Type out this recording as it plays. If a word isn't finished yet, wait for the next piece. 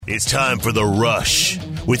It's time for The Rush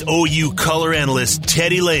with OU color analyst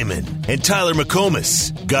Teddy Lehman and Tyler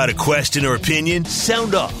McComas. Got a question or opinion?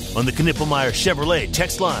 Sound off on the Knippelmeyer Chevrolet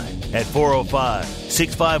text line at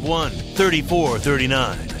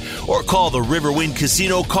 405-651-3439 or call the Riverwind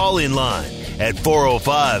Casino call-in line at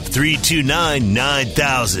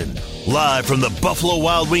 405-329-9000. Live from the Buffalo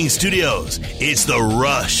Wild Wings studios, it's The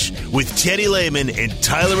Rush with Teddy Lehman and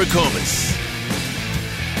Tyler McComas.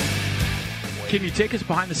 Can you take us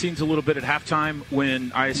behind the scenes a little bit at halftime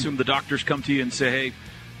when I assume the doctors come to you and say, hey,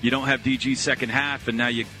 you don't have DG's second half, and now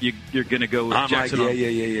you're going to go with Jackson? Like,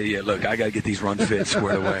 yeah. Look, I got to get these run fits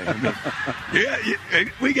squared away.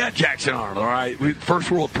 We got Jackson Arnold, all right? First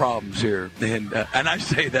world problems here. And I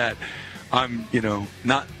say that I'm,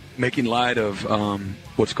 not making light of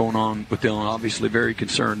what's going on with Dylan. Obviously very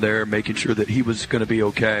concerned there, making sure that he was going to be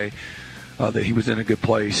okay, that he was in a good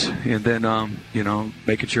place. And then,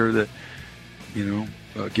 making sure that,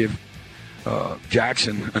 give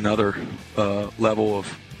Jackson another level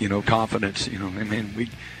of, confidence. We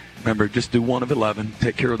remember, just do 1 of 11,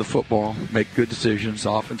 take care of the football, make good decisions.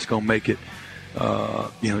 Offense going to make it,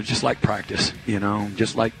 just like practice,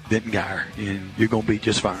 just like Denton Guyer, and you're going to be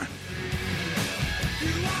just fine.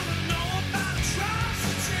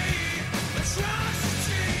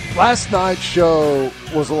 Last night's show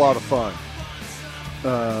was a lot of fun.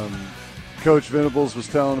 Coach Venables was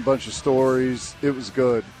telling a bunch of stories. It was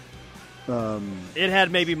good. It had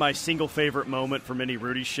maybe my single favorite moment from any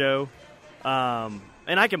Rudy show. And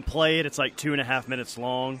I can play it. It's like 2.5 minutes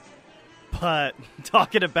long. But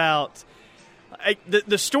talking about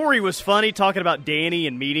the story was funny, talking about Danny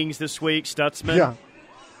in meetings this week, Stutzman. Yeah.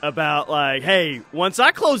 About like, hey, once I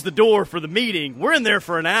close the door for the meeting, we're in there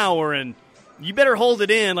for an hour, and you better hold it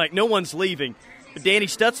in like no one's leaving. But Danny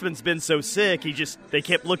Stutzman's been so sick, they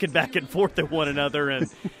kept looking back and forth at one another, and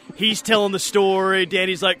he's telling the story.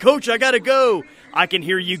 Danny's like, Coach, I got to go. I can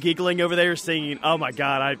hear you giggling over there singing, oh, my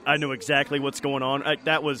God, I know exactly what's going on.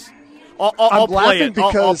 That was – I'll play it.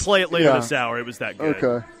 I'll play it later this hour. It was that good.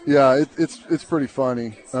 Okay. Yeah, it's pretty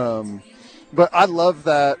funny. But I love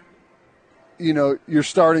that, your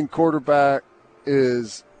starting quarterback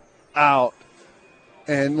is out.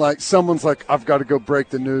 And, someone's like, I've got to go break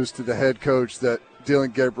the news to the head coach that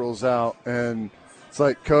Dylan Gabriel's out. And it's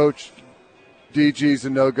like, Coach, DG's a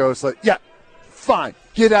no-go. It's like, yeah, fine.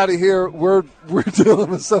 Get out of here. We're dealing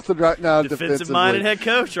with something right now defensively. Defensive-minded head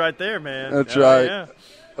coach right there, man. That's right. Yeah.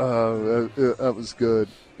 That was good.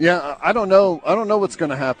 Yeah, I don't know what's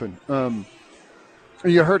going to happen.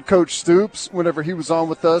 You heard Coach Stoops, whenever he was on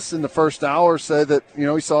with us in the first hour, say that, he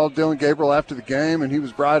saw Dylan Gabriel after the game, and he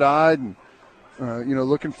was bright-eyed and,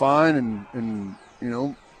 looking fine and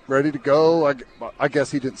ready to go. I guess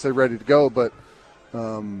he didn't say ready to go, but,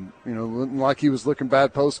 like he was looking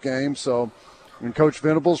bad post-game. So, and Coach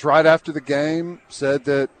Venables, right after the game, said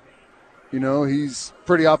that, he's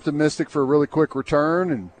pretty optimistic for a really quick return,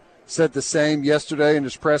 and said the same yesterday in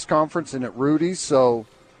his press conference and at Rudy's. So,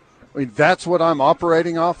 that's what I'm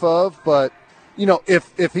operating off of. But,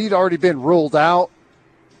 if he'd already been ruled out,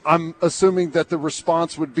 I'm assuming that the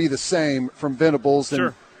response would be the same from Venables, sure.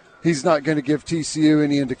 And he's not going to give TCU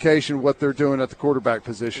any indication what they're doing at the quarterback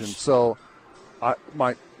position. So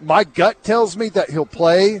my gut tells me that he'll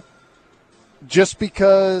play, just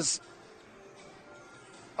because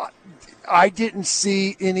I didn't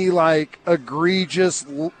see any egregious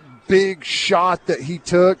big shot that he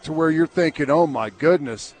took to where you're thinking, oh my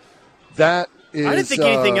goodness, that is, I didn't think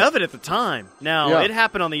anything of it at the time. Now, It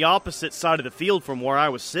happened on the opposite side of the field from where I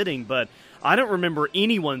was sitting, but I don't remember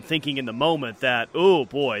anyone thinking in the moment that, oh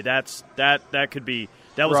boy, that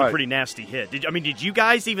was a pretty nasty hit. Did you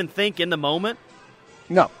guys even think in the moment?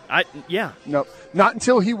 No. No. Not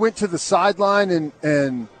until he went to the sideline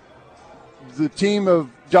and the team of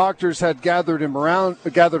doctors had gathered around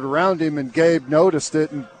him, and Gabe noticed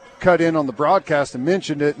it and cut in on the broadcast and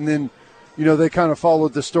mentioned it, and then they kind of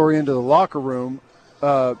followed the story into the locker room.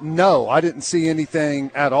 No, I didn't see anything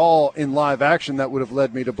at all in live action that would have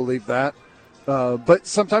led me to believe that. But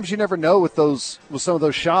sometimes you never know with some of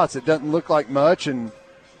those shots. It doesn't look like much, and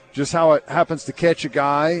just how it happens to catch a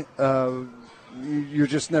guy, you're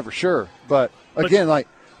just never sure. But again,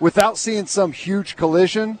 without seeing some huge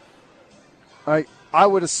collision, I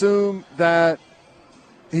would assume that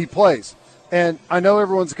he plays. And I know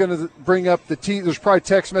everyone's going to bring up there's probably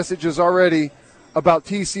text messages already about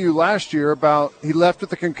TCU last year about he left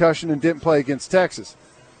with a concussion and didn't play against Texas.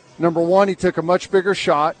 Number one, he took a much bigger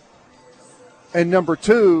shot. And number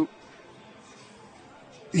two,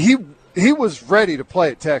 he was ready to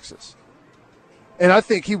play at Texas. And I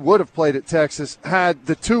think he would have played at Texas had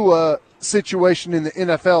the Tua situation in the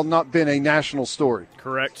NFL not been a national story.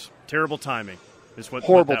 Correct. Terrible timing is what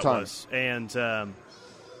Horrible that timing. was. And,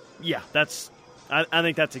 I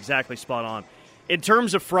think that's exactly spot on. In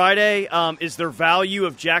terms of Friday, is there value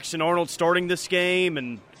of Jackson Arnold starting this game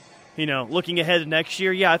and, looking ahead to next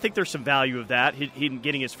year? Yeah, I think there's some value of that, he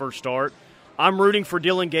getting his first start. I'm rooting for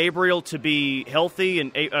Dillon Gabriel to be healthy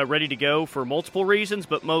and ready to go for multiple reasons,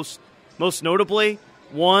 but most notably,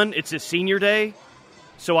 one, it's his senior day.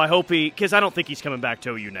 So I hope because I don't think he's coming back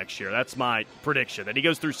to OU next year. That's my prediction, that he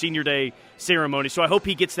goes through senior day ceremony. So I hope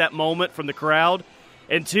he gets that moment from the crowd.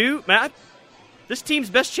 And two, Matt, this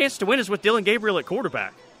team's best chance to win is with Dillon Gabriel at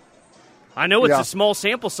quarterback. I know it's a small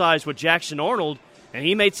sample size with Jackson Arnold, and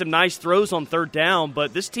he made some nice throws on third down,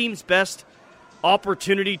 but this team's best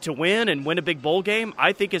opportunity to win and win a big bowl game,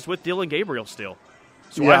 I think, is with Dillon Gabriel still.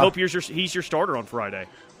 So I hope he's your starter on Friday.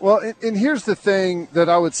 Well, and here's the thing that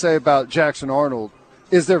I would say about Jackson Arnold.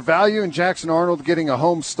 Is there value in Jackson Arnold getting a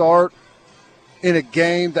home start in a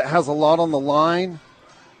game that has a lot on the line?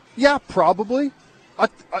 Yeah, probably. I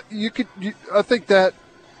think that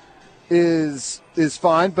is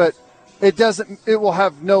fine, but it doesn't. It will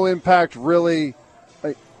have no impact really.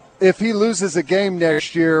 If he loses a game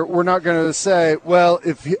next year, we're not going to say, well,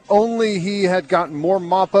 if he had gotten more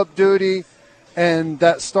mop-up duty and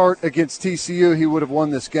that start against TCU, he would have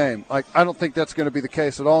won this game. I don't think that's going to be the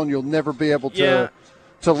case at all, and you'll never be able to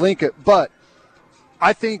link it. But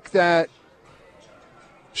I think that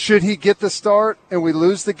should he get the start and we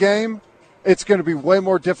lose the game, it's going to be way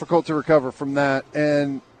more difficult to recover from that.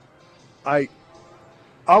 And I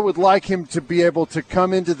would like him to be able to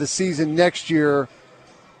come into the season next year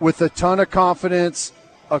with a ton of confidence,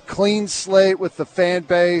 a clean slate with the fan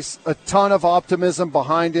base, a ton of optimism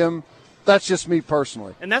behind him. That's just me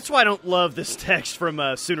personally. And that's why I don't love this text from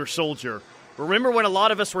Sooner Soldier. Remember when a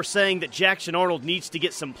lot of us were saying that Jackson Arnold needs to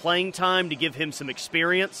get some playing time to give him some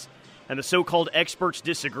experience, and the so-called experts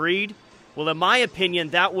disagreed? Well, in my opinion,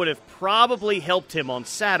 that would have probably helped him on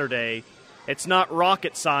Saturday. It's not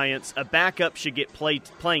rocket science. A backup should get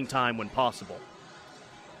playing time when possible.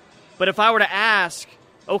 But if I were to ask,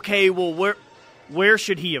 okay, well, where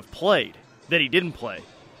should he have played that he didn't play?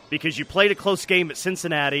 Because you played a close game at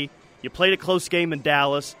Cincinnati, you played a close game in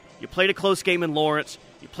Dallas, you played a close game in Lawrence,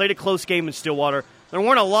 you played a close game in Stillwater. There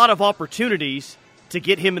weren't a lot of opportunities to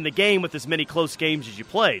get him in the game with as many close games as you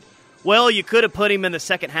played. Well, you could have put him in the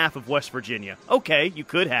second half of West Virginia. Okay, you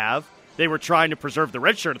could have. They were trying to preserve the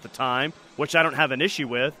red shirt at the time, which I don't have an issue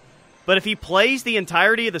with. But if he plays the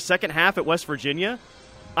entirety of the second half at West Virginia,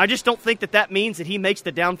 I just don't think that means that he makes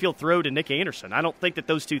the downfield throw to Nick Anderson. I don't think that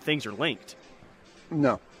those two things are linked.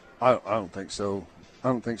 No, I don't think so. I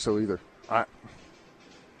don't think so either.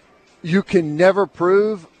 You can never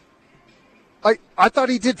prove. I thought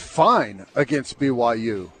he did fine against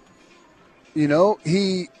BYU.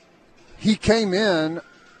 He came in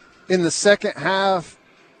the second half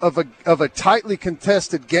of a tightly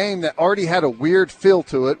contested game that already had a weird feel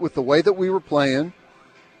to it with the way that we were playing.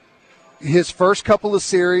 His first couple of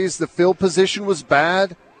series, the field position was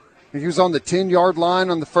bad. He was on the 10-yard line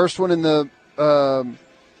on the first one in the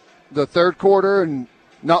third quarter, and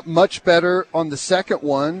not much better on the second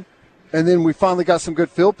one. And then we finally got some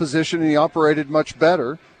good field position, and he operated much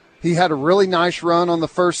better. He had a really nice run on the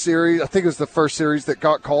first series. I think it was the first series that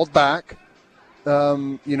got called back.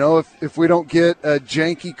 If we don't get a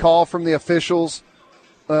janky call from the officials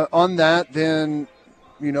on that, then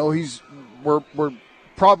we're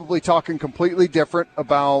probably talking completely different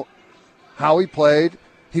about how he played.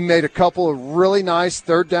 He made a couple of really nice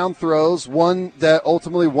third down throws, one that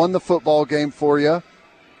ultimately won the football game for you.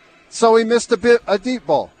 So he missed a deep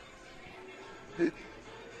ball.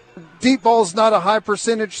 Deep ball is not a high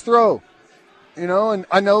percentage throw, and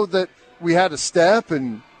I know that we had a step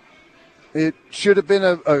and it should have been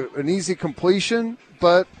an easy completion,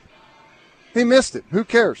 but he missed it. Who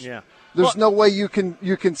cares? Yeah. There's no way you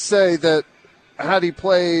can say that had he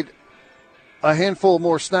played a handful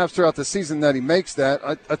more snaps throughout the season that he makes that.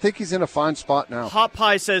 I think he's in a fine spot now. Hot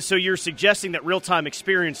Pie says, so you're suggesting that real-time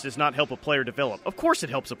experience does not help a player develop. Of course it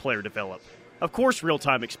helps a player develop. Of course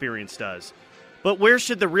real-time experience does. But where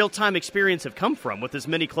should the real-time experience have come from with as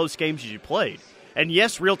many close games as you played? And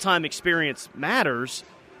yes, real-time experience matters,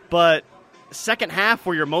 but second half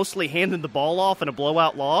where you're mostly handing the ball off in a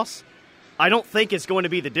blowout loss, I don't think it's going to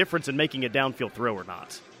be the difference in making a downfield throw or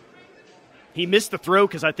not. He missed the throw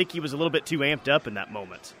because I think he was a little bit too amped up in that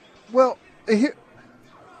moment. Well,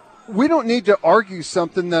 we don't need to argue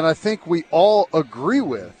something that I think we all agree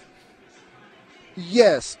with.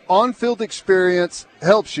 Yes, on-field experience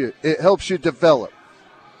helps you. It helps you develop.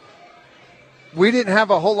 We didn't have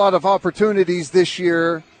a whole lot of opportunities this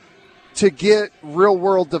year to get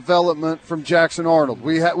real-world development from Jackson Arnold.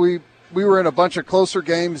 We were in a bunch of closer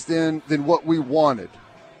games than what we wanted.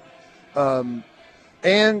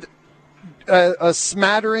 And a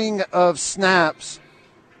smattering of snaps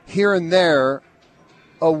here and there,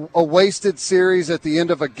 a wasted series at the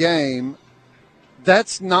end of a game,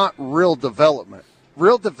 that's not real development.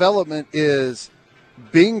 Real development is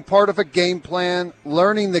being part of a game plan,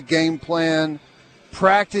 learning the game plan,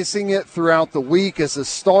 practicing it throughout the week as a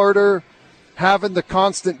starter, having the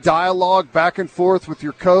constant dialogue back and forth with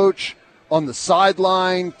your coach on the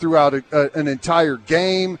sideline throughout an entire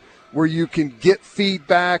game where you can get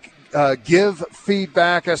feedback, give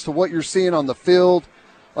feedback as to what you're seeing on the field,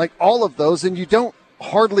 like all of those, and you don't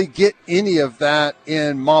hardly get any of that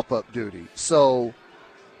in mop-up duty. So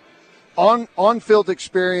on-field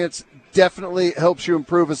experience definitely helps you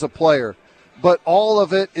improve as a player, but all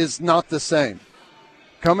of it is not the same.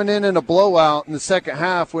 Coming in a blowout in the second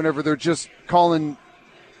half whenever they're just calling,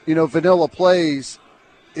 vanilla plays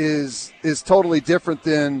is totally different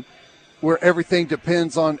than where everything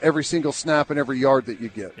depends on every single snap and every yard that you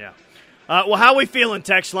get. Yeah. Well, how are we feeling,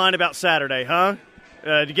 text line, about Saturday, huh?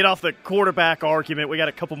 To get off the quarterback argument, we got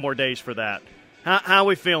a couple more days for that. How are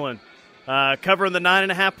we feeling? Covering the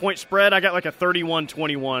 9.5-point spread, I got like a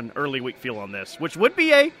 31-21 early week feel on this, which would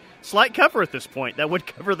be a slight cover at this point. That would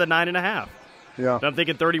cover the 9.5. Yeah. So I'm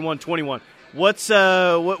thinking 31-21. What's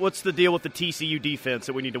the deal with the TCU defense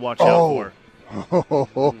that we need to watch out for?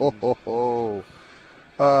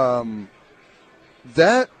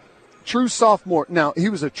 That true sophomore. Now, he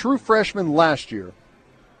was a true freshman last year.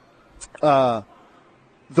 The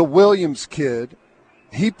Williams kid,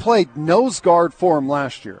 he played nose guard for him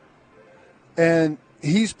last year. And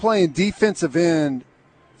he's playing defensive end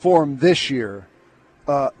for him this year.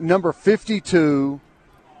 Number 52.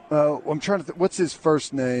 I'm trying to think. What's his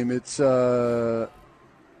first name? It's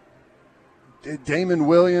Damon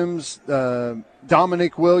Williams,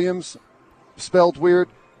 Dominic Williams, spelled weird.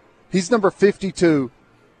 He's number 52.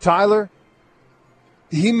 Tyler,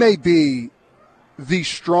 he may be the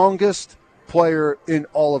strongest player in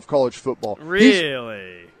all of college football.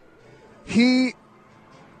 Really? He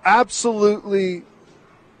absolutely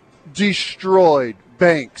destroyed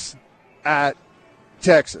Banks at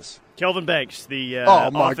Texas. Kelvin Banks, the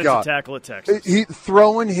offensive tackle at Texas. He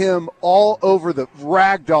throwing him all over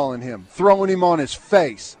ragdolling him, throwing him on his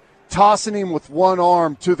face, tossing him with one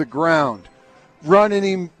arm to the ground, running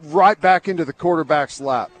him right back into the quarterback's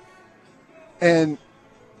lap. And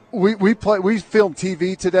we filmed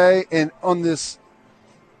TV today, and we're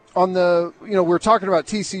talking about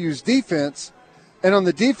TCU's defense, and on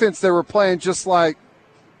the defense they were playing just like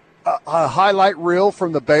a highlight reel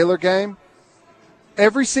from the Baylor game.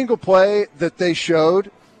 Every single play that they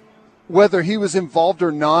showed, whether he was involved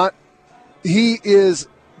or not, he is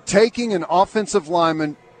taking an offensive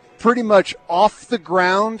lineman pretty much off the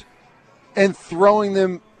ground and throwing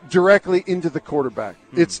them directly into the quarterback.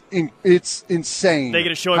 It's insane. They going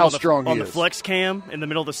to show him how strong on he the is. Flex cam in the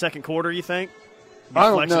middle of the second quarter, you think? I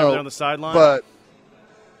don't know, over there on the sideline? But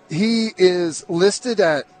he is listed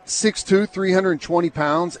at 6'2", 320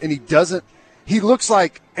 pounds, and he looks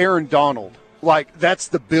like Aaron Donald. Like, that's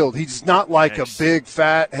the build. He's not like a big,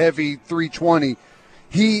 fat, heavy 320.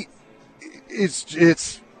 He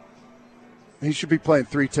should be playing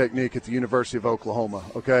 3 technique at the University of Oklahoma.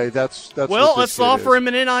 Okay, that's well. Let's offer him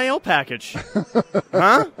an NIL package,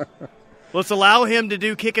 huh? Let's allow him to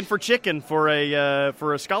do kicking for chicken for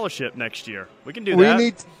a scholarship next year. We can do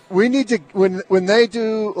that. We need to when they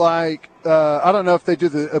do, like, I don't know if they do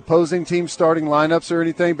the opposing team starting lineups or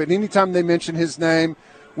anything, but anytime they mention his name,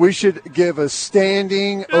 we should give a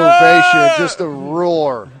standing ovation, just a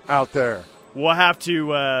roar out there. We'll have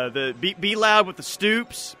to be loud with the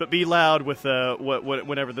Stoops, but be loud with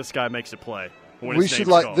whenever this guy makes a play.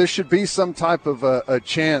 There should be some type of a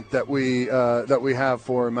chant that we have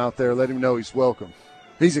for him out there. Let him know he's welcome.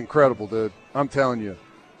 He's incredible, dude. I'm telling you,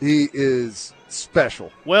 he is special.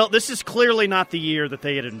 Well, this is clearly not the year that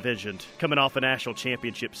they had envisioned coming off a national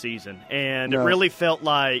championship season, and it really felt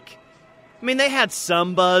like. I mean, they had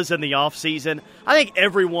some buzz in the offseason. I think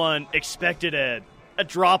everyone expected a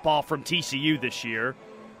drop-off from TCU this year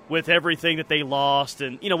with everything that they lost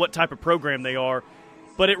and, what type of program they are.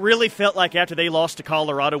 But it really felt like after they lost to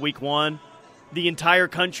Colorado week 1, the entire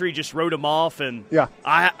country just wrote them off. And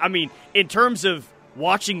I mean, in terms of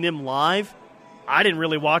watching them live, I didn't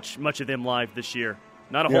really watch much of them live this year.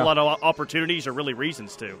 Not a whole lot of opportunities or really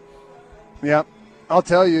reasons to. Yeah, I'll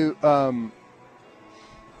tell you,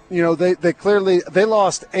 they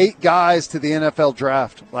lost 8 guys to the NFL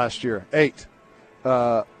draft last year. 8.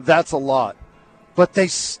 That's a lot. but they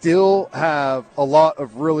still have a lot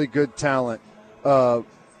of really good talent.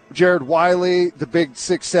 Jared Wiley, the big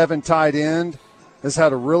 6'7" tight end, has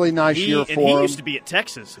had a really nice year for him. He used to be at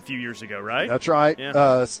Texas a few years ago, right? That's right. Yeah.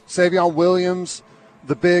 Savion Williams,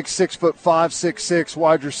 the big 6'5", 6'6"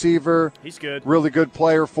 wide receiver. He's good. Really good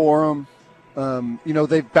player for him.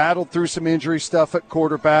 They've battled through some injury stuff at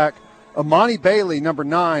quarterback. Amani Bailey, number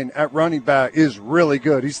 9 at running back, is really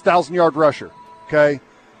good. He's a 1,000-yard rusher. Okay,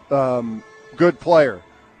 good player.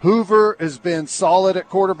 Hoover has been solid at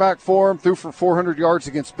quarterback for him. Threw for 400 yards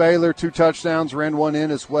against Baylor, 2 touchdowns, ran one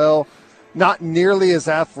in as well. Not nearly as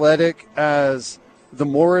athletic as the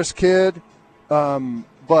Morris kid,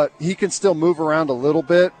 but he can still move around a little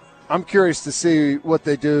bit. I'm curious to see what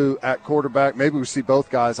they do at quarterback. Maybe we see both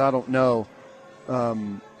guys. I don't know.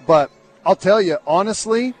 But I'll tell you,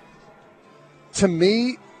 honestly, to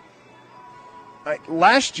me,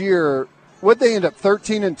 last year, would they end up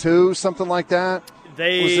 13-2, something like that?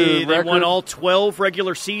 They won all 12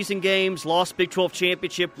 regular season games, lost Big 12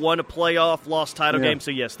 championship, won a playoff, lost title game.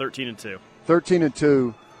 So, yes, 13-2.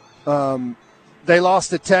 13-2. They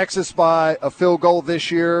lost to Texas by a field goal this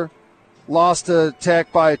year, lost to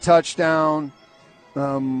Tech by a touchdown,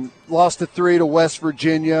 lost to 3 to West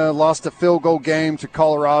Virginia, lost a field goal game to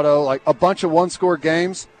Colorado, like a bunch of one-score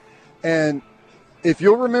games. And if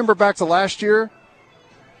you'll remember back to last year,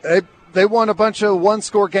 they won a bunch of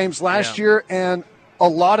one-score games last year, and a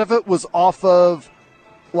lot of it was off of,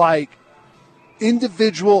 like,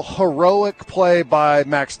 individual heroic play by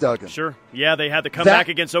Max Duggan. Sure. Yeah, they had the comeback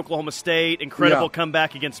against Oklahoma State, incredible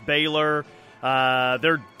comeback against Baylor.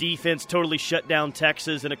 Their defense totally shut down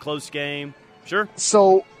Texas in a close game. Sure.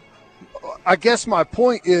 So I guess my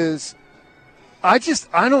point is I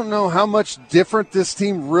don't know how much different this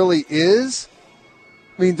team really is.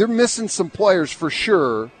 I mean, they're missing some players for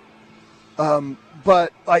sure.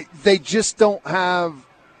 But they just don't have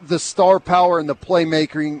the star power and the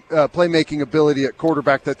playmaking ability at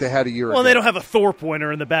quarterback that they had a year ago. Well, they don't have a Thor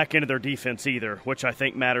pointer in the back end of their defense either, which I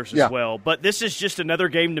think matters as well. But this is just another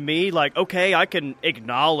game to me. Like, okay, I can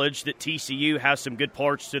acknowledge that TCU has some good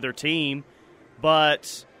parts to their team,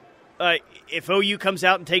 but if OU comes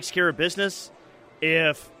out and takes care of business,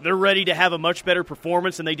 if they're ready to have a much better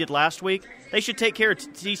performance than they did last week, they should take care of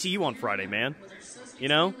TCU on Friday, man. You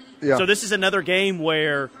know? Yeah. So this is another game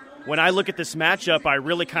where when I look at this matchup, I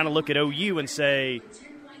really kind of look at OU and say,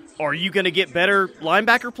 are you going to get better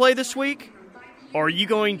linebacker play this week? Are you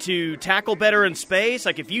going to tackle better in space?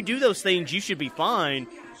 Like, if you do those things, you should be fine.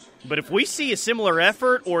 But if we see a similar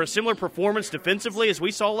effort or a similar performance defensively as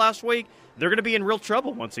we saw last week, they're going to be in real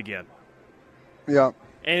trouble once again. Yeah.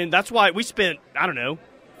 And that's why we spent,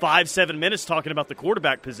 5-7 minutes talking about the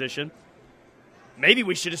quarterback position. Maybe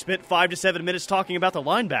we should have spent 5 to 7 minutes talking about the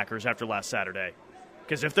linebackers after last Saturday.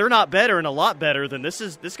 Because if they're not better and a lot better, then this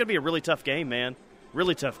is going to be a really tough game, man.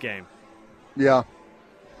 Really tough game. Yeah.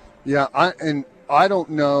 Yeah, I don't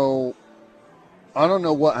know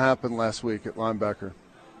what happened last week at linebacker.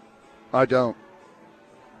 I don't.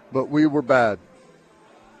 But we were bad.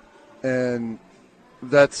 And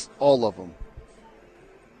that's all of them.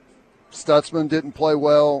 Stutzman didn't play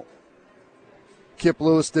well. Kip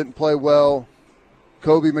Lewis didn't play well.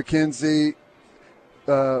 Kobe McKenzie.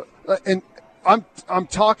 And I'm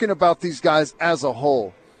talking about these guys as a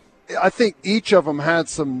whole. I think each of them had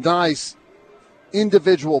some nice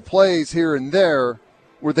individual plays here and there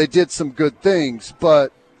where they did some good things,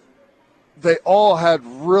 but they all had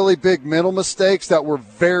really big mental mistakes that were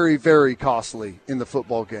very, very costly in the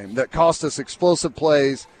football game, that cost us explosive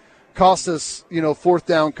plays, cost us, fourth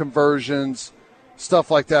down conversions, stuff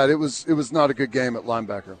like that. It was not a good game at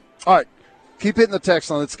linebacker. All right, keep hitting the text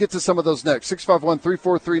line. Let's get to some of those next.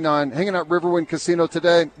 651-3439, hanging out Riverwind Casino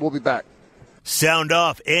today. We'll be back. Sound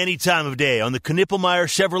off any time of day on the Knippelmeyer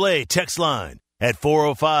Chevrolet text line at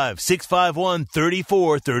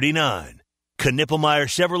 405-651-3439. Knippelmeyer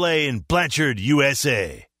Chevrolet in Blanchard,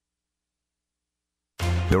 USA.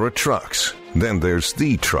 There are trucks. Then there's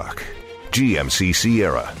the truck. GMC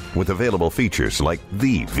Sierra, with available features like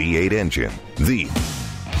the V8 engine,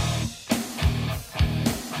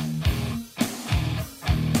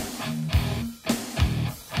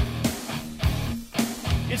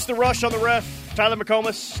 It's the Rush on the Ref. Tyler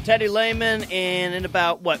McComas, Teddy Lehman, and in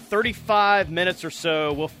about, 35 minutes or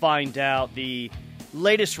so, we'll find out the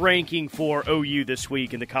latest ranking for OU this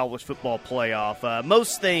week in the college football playoff.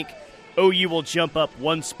 Most think OU will jump up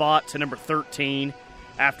one spot to number 13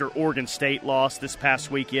 after Oregon State lost this past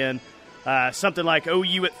weekend. Something like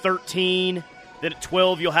OU at 13, then at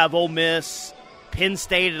 12 you'll have Ole Miss, Penn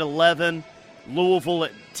State at 11, Louisville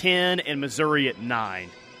at 10, and Missouri at 9.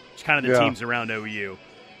 It's kind of the teams around OU.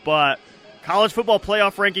 But college football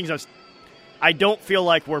playoff rankings, I don't feel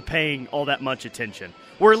like we're paying all that much attention.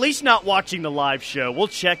 We're at least not watching the live show. We'll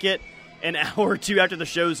check it an hour or two after the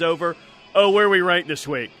show's over. Oh, where are we ranked this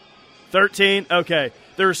week? 13? Okay.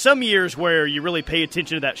 There are some years where you really pay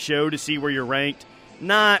attention to that show to see where you're ranked.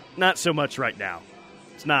 Not so much right now.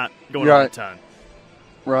 It's not going on a ton.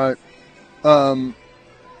 Right.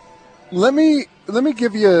 Let me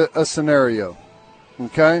give you a scenario,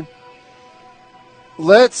 okay?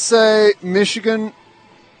 Let's say Michigan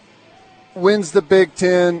wins the Big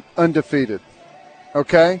Ten undefeated,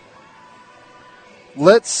 okay?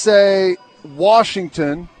 Let's say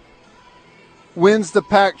Washington wins the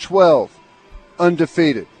Pac-12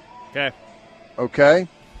 undefeated. Okay?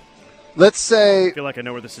 Let's say... I feel like I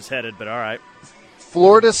know where this is headed, but all right.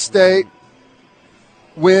 Florida State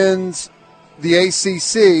wins the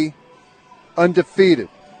ACC undefeated.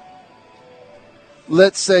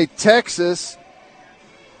 Let's say Texas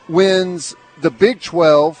wins the Big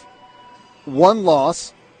 12, one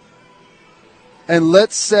loss. And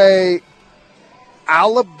let's say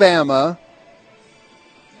Alabama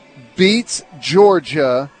beats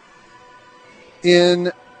Georgia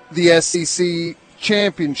in the SEC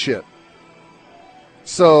championship.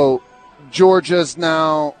 So Georgia's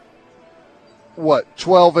now,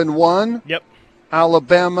 12-1? Yep.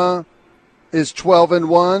 Alabama is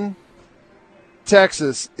 12-1.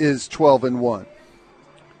 Texas is 12-1.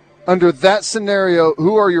 Under that scenario,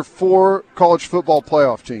 who are your 4 college football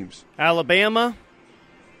playoff teams? Alabama,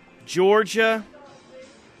 Georgia,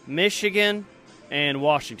 Michigan, and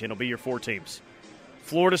Washington will be your 4 teams.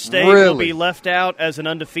 Florida State will be left out as an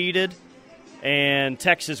undefeated, and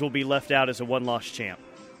Texas will be left out as a one-loss champ.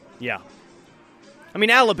 Yeah. I mean,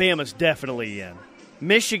 Alabama's definitely in.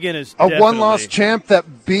 Michigan is a one-loss champ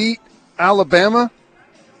that beat Alabama?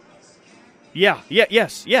 Yeah.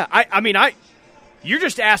 I mean, you're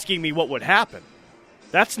just asking me what would happen.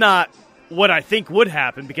 That's not what I think would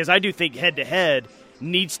happen, because I do think head-to-head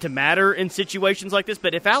needs to matter in situations like this.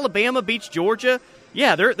 But if Alabama beats Georgia,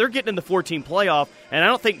 yeah, they're getting in the 4-team playoff, and I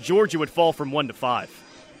don't think Georgia would fall from 1 to 5.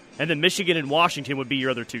 And then Michigan and Washington would be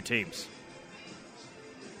your other 2 teams.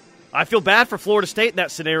 I feel bad for Florida State in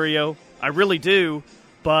that scenario. I really do.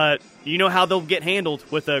 But you know how they'll get handled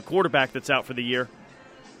with a quarterback that's out for the year.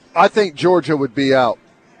 I think Georgia would be out.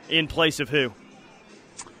 In place of who?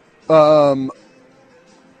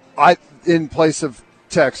 In place of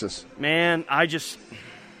Texas. Man, I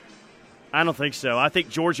don't think so. I think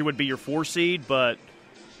Georgia would be your 4 seed, but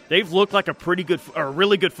they've looked like a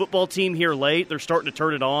really good football team here late. They're starting to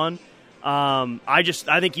turn it on. I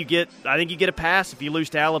think you get a pass if you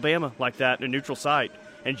lose to Alabama like that in a neutral site.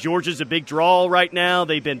 And Georgia's a big draw right now.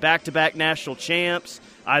 They've been back-to-back national champs.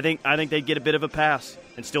 I think they'd get a bit of a pass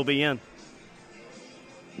and still be in.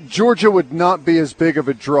 Georgia would not be as big of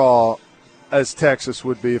a draw as Texas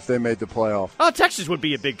would be if they made the playoff. Oh, Texas would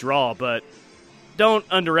be a big draw, but don't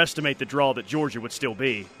underestimate the draw that Georgia would still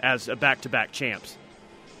be as a back-to-back champs.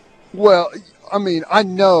 Well, I mean, I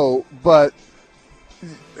know, but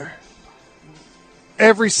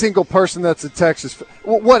every single person that's a Texas,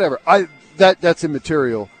 whatever, that's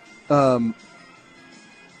immaterial. I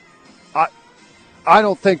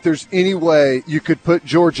don't think there's any way you could put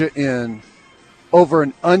Georgia in over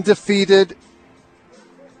an undefeated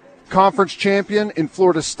conference champion in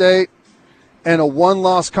Florida State and a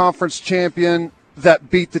one-loss conference champion that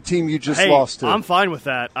beat the team you just lost to. I'm fine with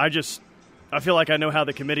that. I feel like I know how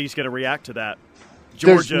the committee's going to react to that.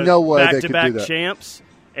 Georgia, there's no way back-to-back they could do that. Champs,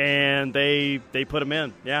 and they put them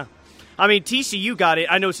in. Yeah, I mean TCU got in.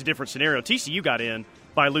 I know it's a different scenario. TCU got in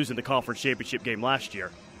by losing the conference championship game last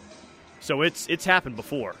year, so it's happened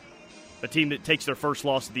before. A team that takes their first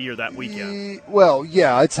loss of the year that weekend. Well,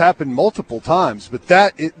 yeah, it's happened multiple times, but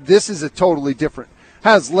this is a totally different.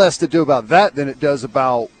 Has less to do about that than it does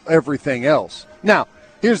about everything else. Now,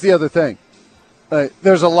 here's the other thing.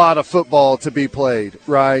 There's a lot of football to be played,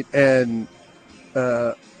 right? And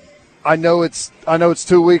I know it's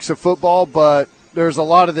 2 weeks of football, but there's a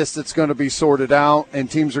lot of this that's going to be sorted out, and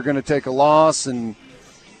teams are going to take a loss, and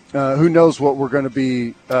who knows what we're going to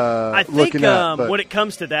be looking at. When it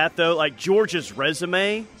comes to that, though, like Georgia's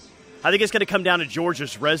resume, I think it's going to come down to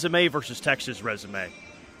Georgia's resume versus Texas' resume.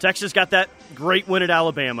 Texas got that great win at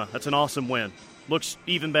Alabama. That's an awesome win. Looks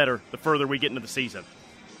even better the further we get into the season.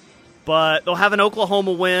 But they'll have an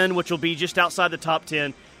Oklahoma win, which will be just outside the top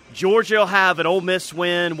 10. Georgia will have an Ole Miss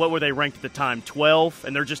win. What were they ranked at the time? 12,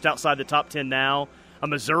 and they're just outside the top 10 now. A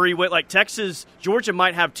Missouri win. Like Texas, Georgia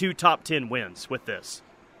might have 2 top 10 wins with this.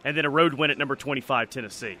 And then a road win at number 25,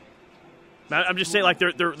 Tennessee. I'm just saying, like,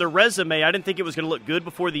 their resume, I didn't think it was going to look good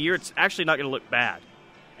before the year. It's actually not going to look bad.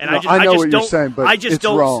 And I know what you're saying, but it's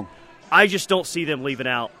wrong. I just don't see them leaving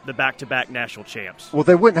out the back-to-back national champs. Well,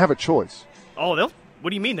 they wouldn't have a choice. Oh, what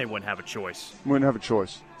do you mean they wouldn't have a choice? Wouldn't have a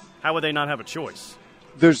choice. How would they not have a choice?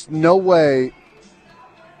 There's no way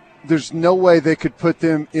they could put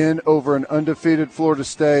them in over an undefeated Florida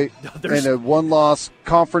State and a one-loss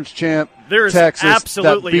conference champ There's Texas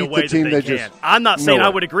absolutely that beat a way the team that they can. just. I'm not saying no I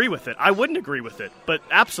way. would agree with it. I wouldn't agree with it, but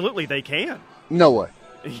absolutely they can. No way.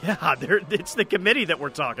 Yeah, it's the committee that we're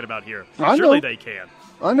talking about here. I Surely know. they can.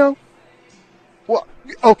 I know. Well,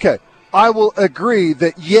 okay. I will agree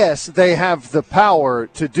that, yes, they have the power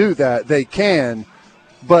to do that. They can,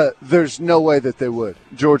 but there's no way that they would.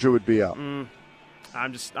 Georgia would be out.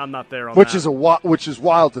 I'm not there on Which that. which is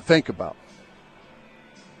wild to think about.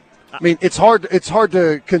 I mean, it's hard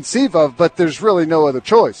to conceive of, but there's really no other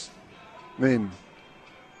choice. I mean,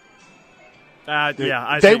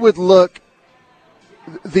 they would look.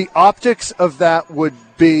 The optics of that would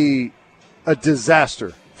be a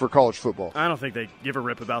disaster for college football. I don't think they give a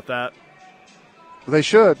rip about that. They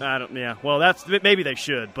should. I don't. Yeah. Well, maybe they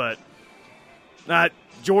should, but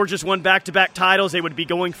Georgia's won back-to-back titles. They would be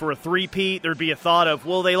going for a three-peat. There'd be a thought of,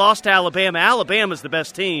 well, they lost to Alabama. Alabama's the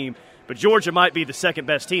best team, but Georgia might be the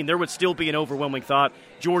second-best team. There would still be an overwhelming thought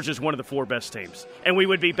Georgia's one of the four best teams. And we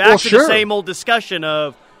would be back to the same old discussion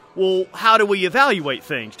of, well, how do we evaluate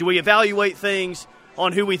things? Do we evaluate things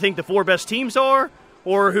on who we think the four best teams are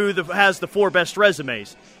or who has the four best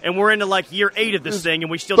resumes? And we're into like year 8 of this thing,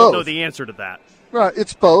 and we still don't know the answer to that. Right,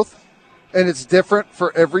 it's both, and it's different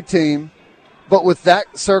for every team. But with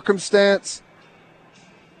that circumstance,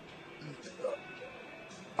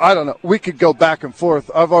 I don't know. We could go back and forth.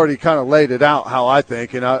 I've already kind of laid it out how I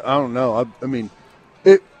think, and I don't know. I mean,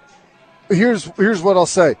 here's what I'll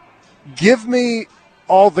say. Give me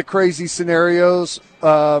all the crazy scenarios.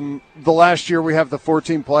 The last year we have the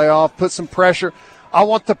 14 playoff. Put some pressure. I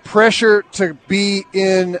want the pressure to be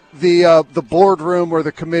in the boardroom where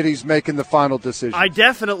the committee's making the final decision. I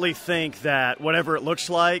definitely think that whatever it looks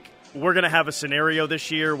like, we're going to have a scenario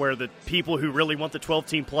this year where the people who really want the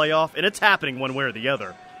 12-team playoff, and it's happening one way or the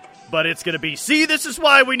other, but it's going to be, see, this is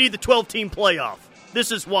why we need the 12-team playoff.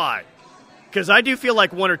 This is why. Because I do feel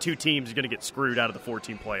like one or two teams are going to get screwed out of the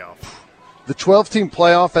 14 playoff. The 12-team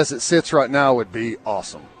playoff as it sits right now would be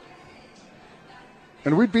awesome.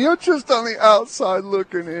 And we'd be just on the outside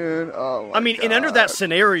looking in. Oh, I mean, and under that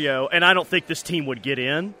scenario, and I don't think this team would get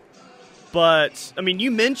in, but, I mean, you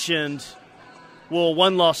mentioned, well,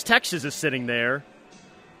 one-loss Texas is sitting there.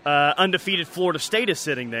 Undefeated Florida State is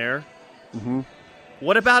sitting there. Mm-hmm.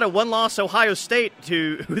 What about a one-loss Ohio State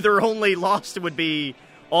who their only loss would be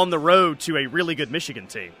on the road to a really good Michigan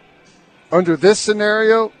team? Under this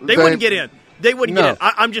scenario, they wouldn't get in. They wouldn't No. get in.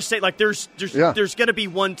 I'm just saying, like, there's going to be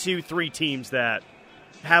 1, 2, 3 teams that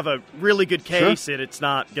have a really good case, and it's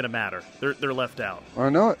not going to matter. They're left out. I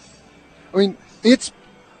know it. I mean,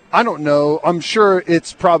 I don't know. I'm sure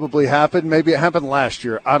it's probably happened. Maybe it happened last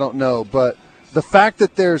year. I don't know. But the fact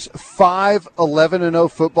that there's 5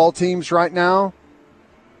 11-0 football teams right now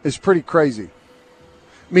is pretty crazy.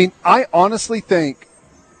 I mean, I honestly think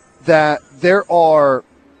that there are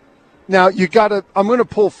 – now, you got to – I'm going to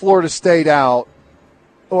pull Florida State out.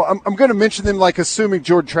 Well, I'm going to mention them like assuming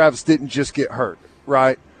Jordan Travis didn't just get hurt,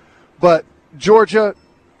 right? But Georgia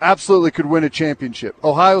absolutely could win a championship.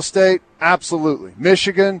 Ohio State, absolutely.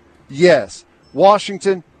 Michigan, yes.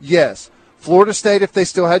 Washington, yes. Florida State, if they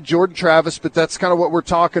still had Jordan Travis, but that's kind of what we're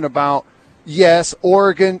talking about. Yes.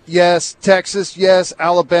 Oregon, yes. Texas, yes.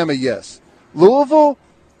 Alabama, yes. Louisville,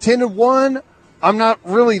 10-1. I'm not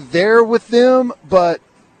really there with them, but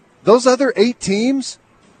those other 8 teams,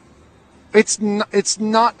 it's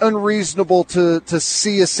not unreasonable to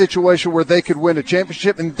see a situation where they could win a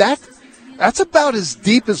championship, and that's about as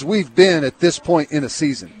deep as we've been at this point in a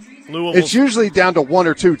season. It's usually down to 1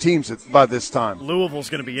 or 2 teams by this time.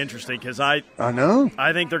 Louisville's going to be interesting because I know.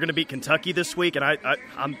 I think they're going to beat Kentucky this week, and I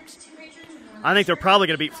think they're probably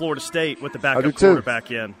going to beat Florida State with the backup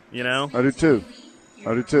quarterback in. You know, I do too.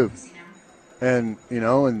 And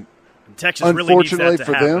and Texas really needs that to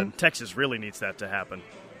happen. Texas really needs that to happen.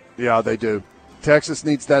 Yeah, they do. Texas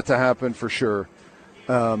needs that to happen for sure.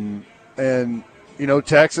 And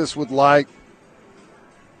Texas would like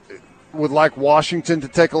Washington to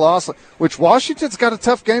take a loss, which Washington's got a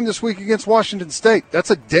tough game this week against Washington State.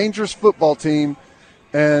 That's a dangerous football team.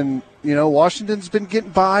 And, Washington's been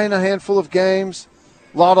getting by in a handful of games.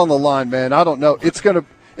 A lot on the line, man. I don't know. It's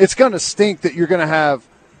gonna stink that you're going to have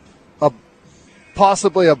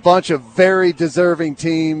possibly a bunch of very deserving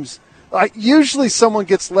teams. Usually someone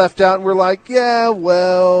gets left out and we're like, yeah,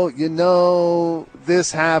 well,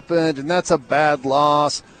 this happened and that's a bad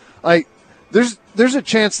loss. there's a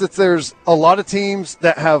chance that there's a lot of teams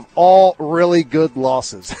that have all really good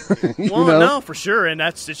losses. No, for sure, and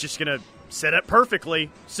it's just going to set up perfectly.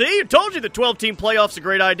 See, I told you the 12-team playoff's a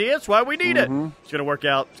great idea. That's why we need it. It's going to work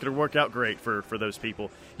out. It's going to work out great for those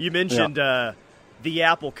people. You mentioned the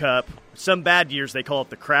Apple Cup. Some bad years they call it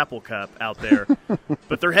the Crapple Cup out there,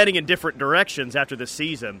 but they're heading in different directions after this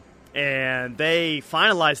season, and they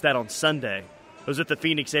finalized that on Sunday. I was at the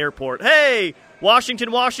Phoenix airport. Hey,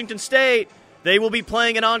 Washington State. They will be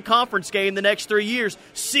playing an on-conference game the next 3 years.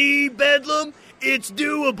 See, Bedlam? It's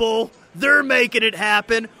doable. They're making it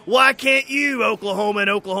happen. Why can't you, Oklahoma and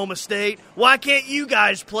Oklahoma State? Why can't you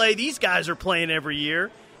guys play? These guys are playing every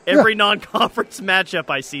year. Every non-conference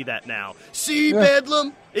matchup, I see that now. See,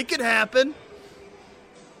 Bedlam? It could happen.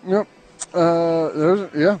 Yep.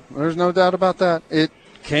 There's no doubt about that. It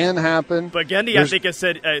can happen. But Gundy, I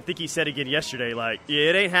think he said again yesterday,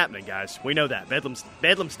 it ain't happening, guys. We know that.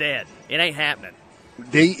 Bedlam's dead. It ain't happening.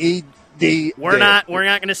 D-E-D. We're not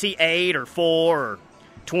going to see 8 or 4 or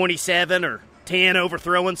 27 or 10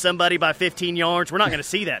 overthrowing somebody by 15 yards. We're not going to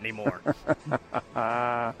see that anymore.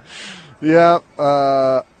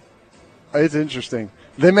 It's interesting.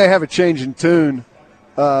 They may have a change in tune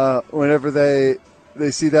whenever they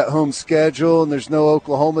see that home schedule and there's no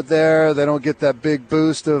Oklahoma there. They don't get that big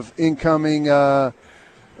boost of incoming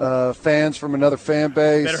fans from another fan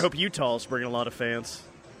base. Better hope Utah's bringing a lot of fans.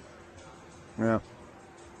 Yeah.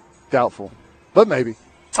 Doubtful. But maybe.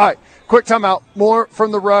 All right. Quick timeout. More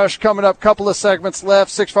from The Rush coming up. Couple of segments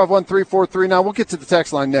left. 651-3439. We'll get to the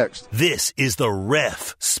text line next. This is the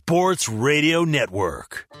Ref Sports Radio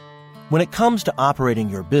Network. When it comes to operating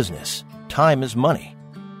your business, time is money.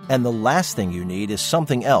 And the last thing you need is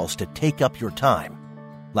something else to take up your time,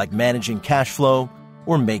 like managing cash flow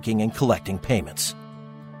or making and collecting payments.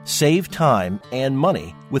 Save time and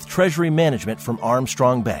money with treasury management from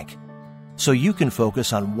Armstrong Bank, so you can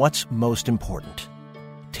focus on what's most important,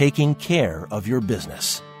 taking care of your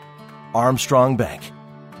business. Armstrong Bank.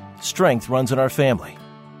 Strength runs in our family.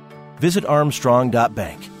 Visit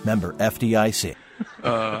armstrong.bank. Member FDIC.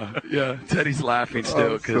 Teddy's laughing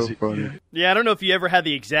still because so I don't know if you ever had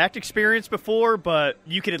the exact experience before, but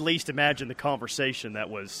you can at least imagine the conversation that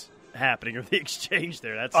was happening or the exchange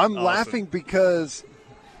there. I'm awesome. Laughing because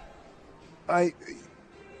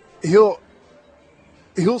he'll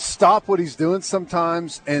stop what he's doing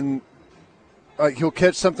sometimes and he'll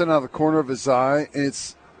catch something out of the corner of his eye, and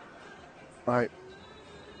it's like,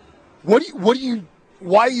 why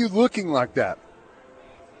are you looking like that?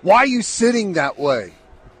 Why are you sitting that way?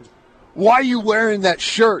 Why are you wearing that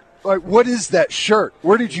shirt? Like, what is that shirt?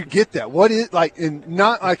 Where did you get that? What is, like, and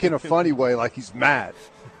not like in a funny way, like he's mad,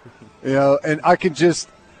 and I can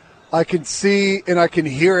see and I can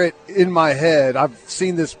hear it in my head. I've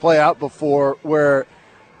seen this play out before where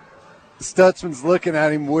Stutzman's looking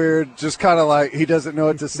at him weird, just kind of like he doesn't know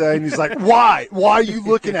what to say, and he's like, why are you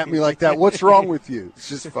looking at me like that? What's wrong with you? It's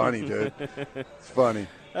just funny, dude. It's funny.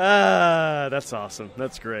 That's awesome.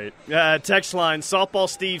 That's great. Text line, Softball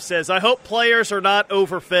Steve says, I hope players are not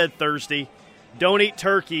overfed Thursday. Don't eat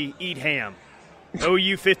turkey, eat ham.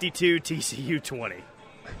 OU 52, TCU 20.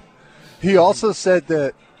 He also said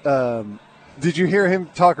that, did you hear him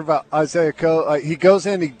talk about Isaiah Coe? He goes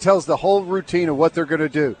in, he tells the whole routine of what they're going to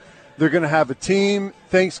do. They're going to have a team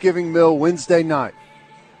Thanksgiving meal Wednesday night.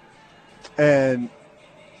 And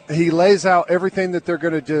he lays out everything that they're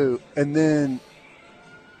going to do, and then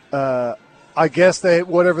I guess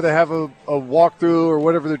whatever they have a walkthrough or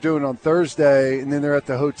whatever they're doing on Thursday, and then they're at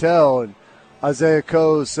the hotel, and Isaiah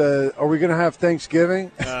Coe said, are we going to have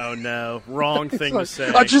Thanksgiving? Oh, no. Wrong thing to say.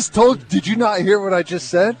 I just told – did you not hear what I just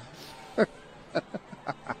said?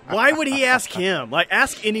 Why would he ask him? Like,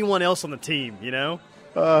 ask anyone else on the team, Yeah,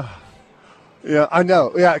 I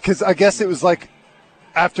know. Yeah, because I guess it was like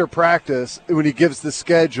after practice when he gives the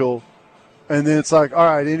schedule – and then it's like, all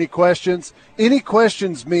right, any questions? Any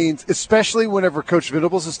questions means, especially whenever Coach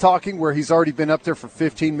Venables is talking where he's already been up there for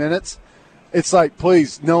 15 minutes, it's like,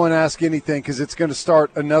 please, no one ask anything because it's going to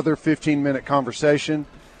start another 15-minute conversation.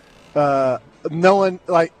 No one,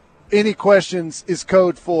 like, any questions is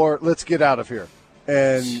code for let's get out of here.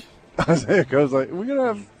 And Isaiah goes like, we're going to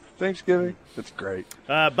have Thanksgiving? That's great.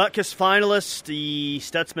 Butkus finalist, the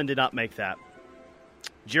Stutzman did not make that.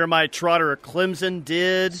 Jeremiah Trotter of Clemson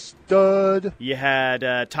did. Stud. You had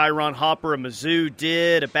Tyron Hopper of Mizzou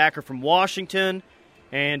did, a backer from Washington,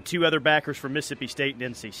 and 2 other backers from Mississippi State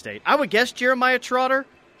and NC State. I would guess Jeremiah Trotter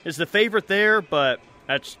is the favorite there, but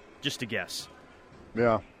that's just a guess.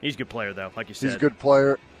 Yeah. He's a good player, though, like you said. He's a good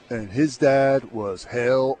player, and his dad was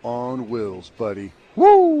hell on wheels, buddy.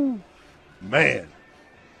 Woo! Man.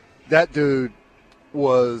 That dude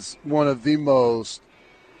was one of the most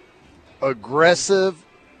aggressive,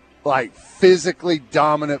 like physically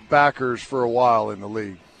dominant backers for a while in the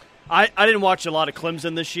league. I didn't watch a lot of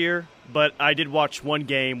Clemson this year, but I did watch one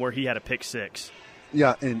game where he had a pick six.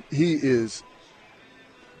 Yeah, and he is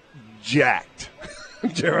jacked.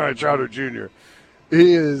 Jeremiah Trotter Jr.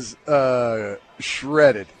 He is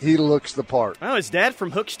shredded. He looks the part. Oh, his dad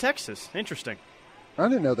from Hooks, Texas. Interesting. I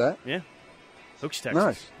didn't know that. Yeah. Hooks,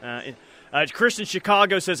 Texas. Nice. Chris in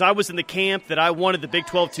Chicago says, I was in the camp that I wanted the Big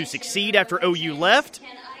 12 to succeed after OU left.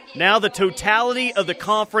 Now the totality of the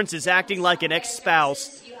conference is acting like an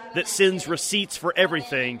ex-spouse that sends receipts for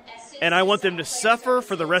everything, and I want them to suffer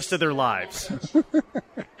for the rest of their lives.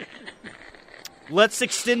 Let's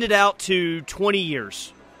extend it out to 20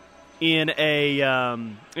 years in a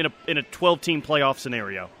 12-team playoff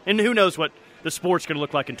scenario. And who knows what the sport's going to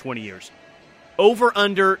look like in 20 years. Over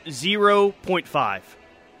under 0.5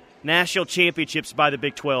 national championships by the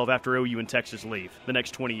Big 12 after OU and Texas leave the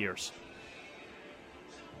next 20 years.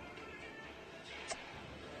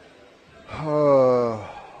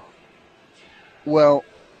 Well,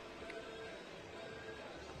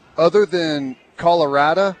 other than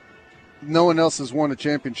Colorado, no one else has won a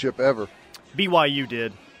championship ever. BYU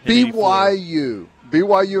did. BYU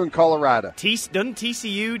and Colorado. Doesn't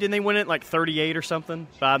TCU, didn't they win it like 38 or something?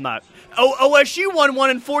 But I'm not. Oh, OSU won one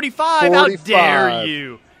in 45. How dare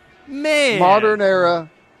you? Man. Modern era.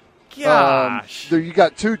 Gosh. You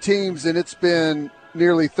got two teams, and it's been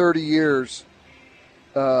nearly 30 years.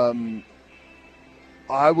 I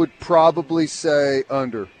would probably say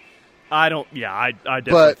under. I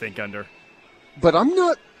definitely think under. But I'm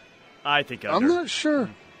not. I think under. I'm not sure.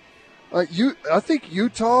 I think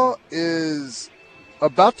Utah is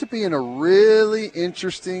about to be in a really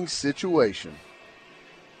interesting situation,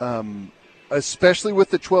 especially with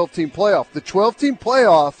the 12-team playoff. The 12-team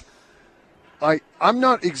playoff, I'm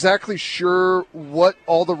not exactly sure what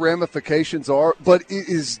all the ramifications are, but it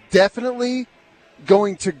is definitely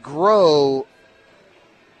going to grow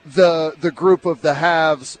the group of the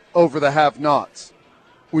haves over the have-nots.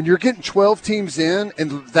 When you're getting 12 teams in,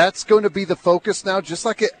 and that's going to be the focus now, just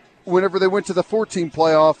like it whenever they went to the 14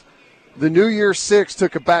 playoff, the New Year's Six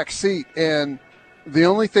took a back seat, and the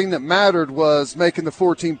only thing that mattered was making the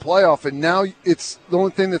 14 playoff, and now it's the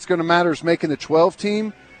only thing that's going to matter is making the 12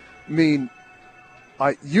 team. I mean,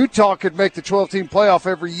 Utah could make the 12-team playoff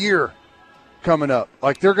every year coming up.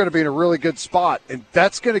 Like, they're going to be in a really good spot, and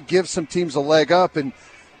that's going to give some teams a leg up, and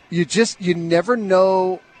you never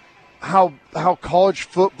know how college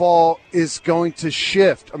football is going to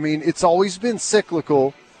shift. I mean, it's always been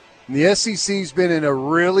cyclical. And the SEC's been in a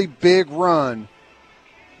really big run,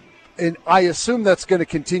 and I assume that's going to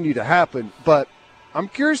continue to happen. But I'm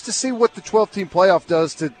curious to see what the 12-team playoff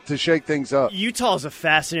does to shake things up. Utah is a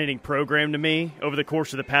fascinating program to me over the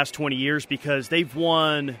course of the past 20 years because they've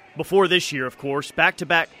won, before this year, of course,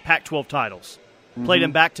 back-to-back Pac-12 titles, played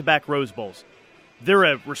in back-to-back Rose Bowls. They're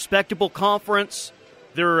a respectable conference.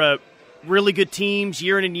 They're really good teams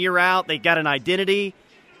year in and year out. They got an identity.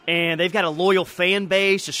 And they've got a loyal fan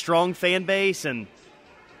base, a strong fan base. And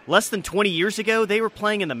less than 20 years ago, they were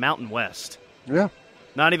playing in the Mountain West. Yeah.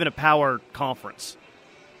 Not even a power conference.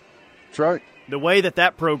 That's right. The way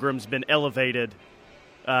that program's been elevated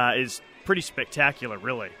is pretty spectacular,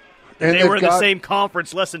 really. And they were in the same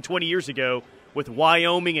conference less than 20 years ago with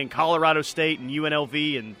Wyoming and Colorado State and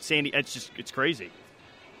UNLV and Sandy. It's crazy.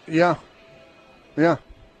 Yeah. Yeah.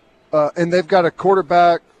 And they've got a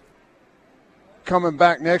quarterback coming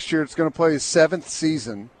back next year. It's going to play his 7th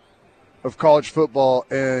season of college football,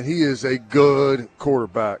 and he is a good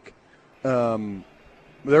quarterback.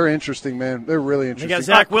 They're interesting, man. They're really interesting. They got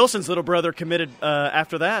Zach Wilson's little brother committed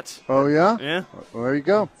after that. Oh, yeah? Yeah. Well, there you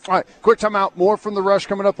go. All right, quick timeout. More from The Rush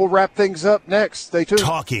coming up. We'll wrap things up next. Stay tuned.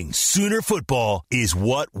 Talking Sooner football is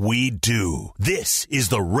what we do. This is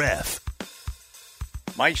The Ref.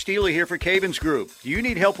 Mike Steele here for Cavens Group. Do you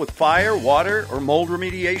need help with fire, water, or mold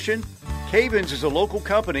remediation? Cavens is a local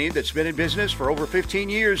company that's been in business for over 15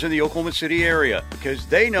 years in the Oklahoma City area. Because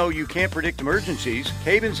they know you can't predict emergencies,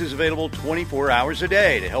 Cavens is available 24 hours a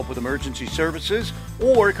day to help with emergency services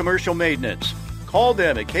or commercial maintenance. Call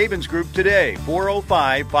them at Cavens Group today,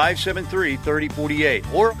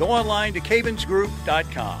 405-573-3048, or go online to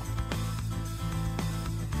cavensgroup.com.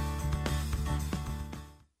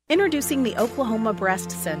 Introducing the Oklahoma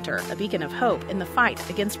Breast Center, a beacon of hope in the fight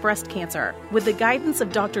against breast cancer. With the guidance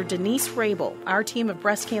of Dr. Denise Rabel, our team of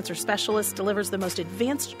breast cancer specialists delivers the most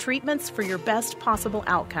advanced treatments for your best possible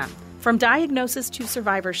outcome. From diagnosis to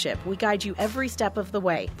survivorship, we guide you every step of the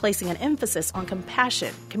way, placing an emphasis on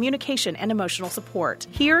compassion, communication, and emotional support.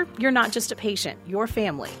 Here, you're not just a patient, you're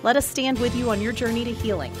family. Let us stand with you on your journey to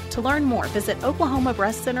healing. To learn more, visit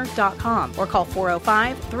OklahomaBreastCenter.com or call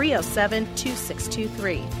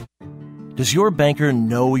 405-307-2623. Does your banker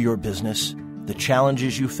know your business, the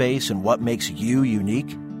challenges you face, and what makes you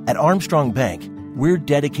unique? At Armstrong Bank, we're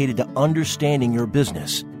dedicated to understanding your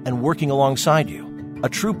business and working alongside you. A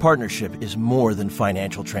true partnership is more than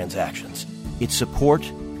financial transactions. It's support,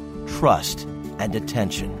 trust, and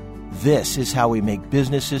attention. This is how we make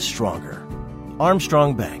businesses stronger.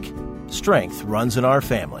 Armstrong Bank. Strength runs in our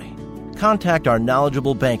family. Contact our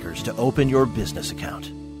knowledgeable bankers to open your business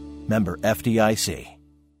account. Member FDIC.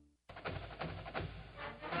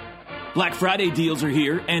 Black Friday deals are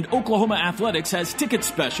here, and Oklahoma Athletics has ticket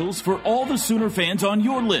specials for all the Sooner fans on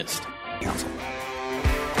your list.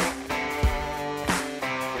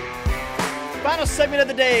 Final segment of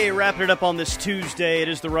the day, wrapping it up on this Tuesday. It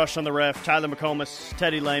is the Rush on the Ref. Tyler McComas,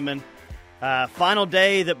 Teddy Lehman. Final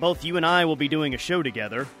day that both you and I will be doing a show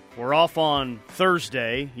together. We're off on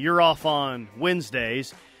Thursday. You're off on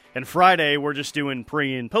Wednesdays. And Friday, we're just doing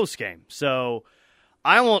pre- and post-game. So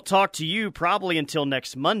I won't talk to you probably until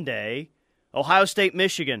next Monday. Ohio State,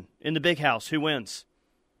 Michigan in the Big House. Who wins?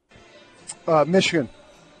 Michigan.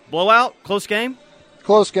 Blowout? Close game?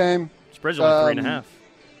 Close game. Spread's only 3.5.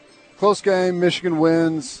 Close game. Michigan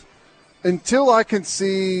wins. Until I can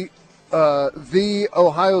see the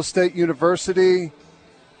Ohio State University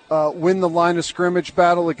win the line of scrimmage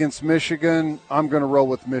battle against Michigan, I'm going to roll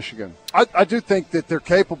with Michigan. I do think that they're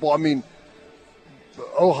capable. I mean,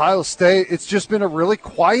 Ohio State, it's just been a really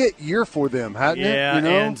quiet year for them, hasn't it? Yeah, you know?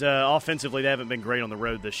 And offensively, they haven't been great on the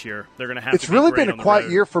road this year. They're going to have It's to really be great been a on the quiet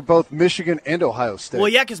road. year for both Michigan and Ohio State. Well,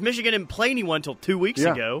 yeah, because Michigan didn't play anyone until 2 weeks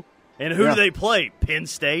ago. And who do they play? Penn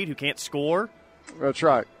State, who can't score? That's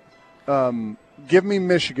right. Give me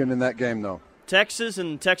Michigan in that game, though. Texas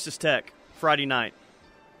and Texas Tech, Friday night.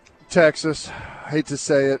 Texas. Hate to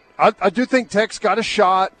say it. I do think Tech's got a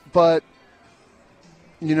shot, but,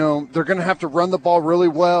 you know, they're going to have to run the ball really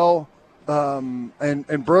well.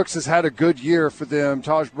 And Brooks has had a good year for them.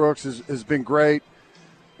 Taj Brooks has been great.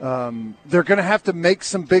 They're going to have to make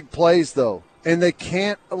some big plays, though. And they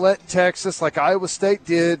can't let Texas, like Iowa State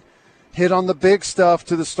did, hit on the big stuff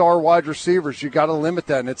to the star wide receivers. You got to limit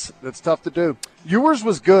that, and it's tough to do. Ewers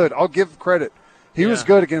was good. I'll give credit. He was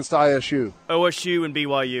good against ISU. OSU and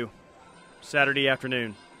BYU, Saturday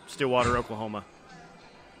afternoon, Stillwater, Oklahoma.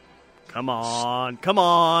 Come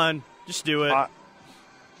on. Just do it.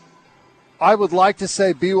 I would like to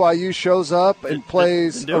say BYU shows up and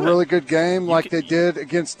plays a really good game like they did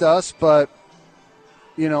against us, but,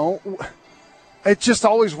 you know, it just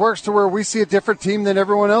always works to where we see a different team than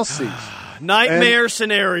everyone else sees. Nightmare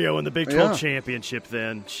scenario in the Big 12 championship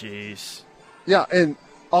then. Jeez. Yeah, and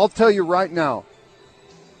I'll tell you right now,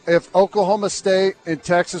 if Oklahoma State and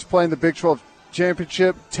Texas play in the Big 12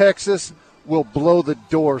 championship, Texas will blow the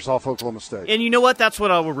doors off Oklahoma State. And you know what? That's what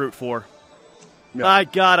I will root for. Yeah. My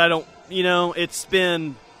God, I don't, you know, I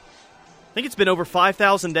think it's been over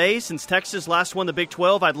 5,000 days since Texas last won the Big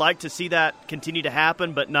 12. I'd like to see that continue to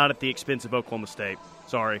happen, but not at the expense of Oklahoma State.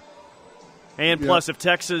 Sorry. And plus, if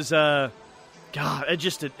Texas, God,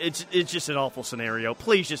 it's just an awful scenario.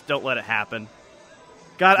 Please just don't let it happen.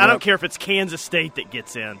 God, I don't care if it's Kansas State that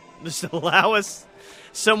gets in. Just allow us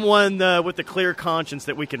someone with a clear conscience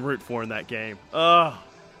that we can root for in that game. Oh,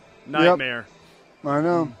 nightmare. Yep. I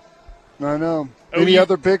know. Any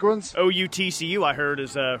other big ones? OU-TCU, I heard,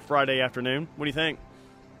 is Friday afternoon. What do you think?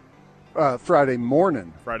 Friday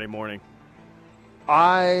morning.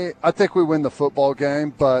 I think we win the football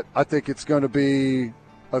game, but I think it's going to be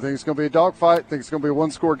a dogfight. I think it's going to be a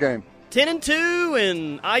one-score game. 10-2,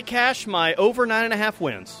 and I cash my over 9.5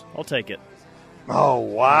 wins. I'll take it. Oh,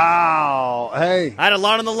 wow. Hey. I had a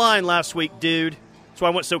lot on the line last week, dude. That's why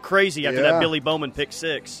I went so crazy after that Billy Bowman pick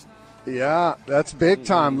 6. Yeah, that's big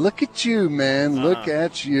time. Look at you, man. Look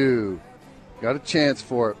at you. Got a chance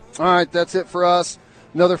for it. All right, that's it for us.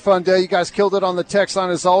 Another fun day. You guys killed it on the text line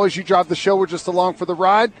as always. You drive the show. We're just along for the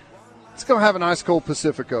ride. Let's go have an ice cold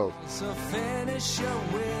Pacifico.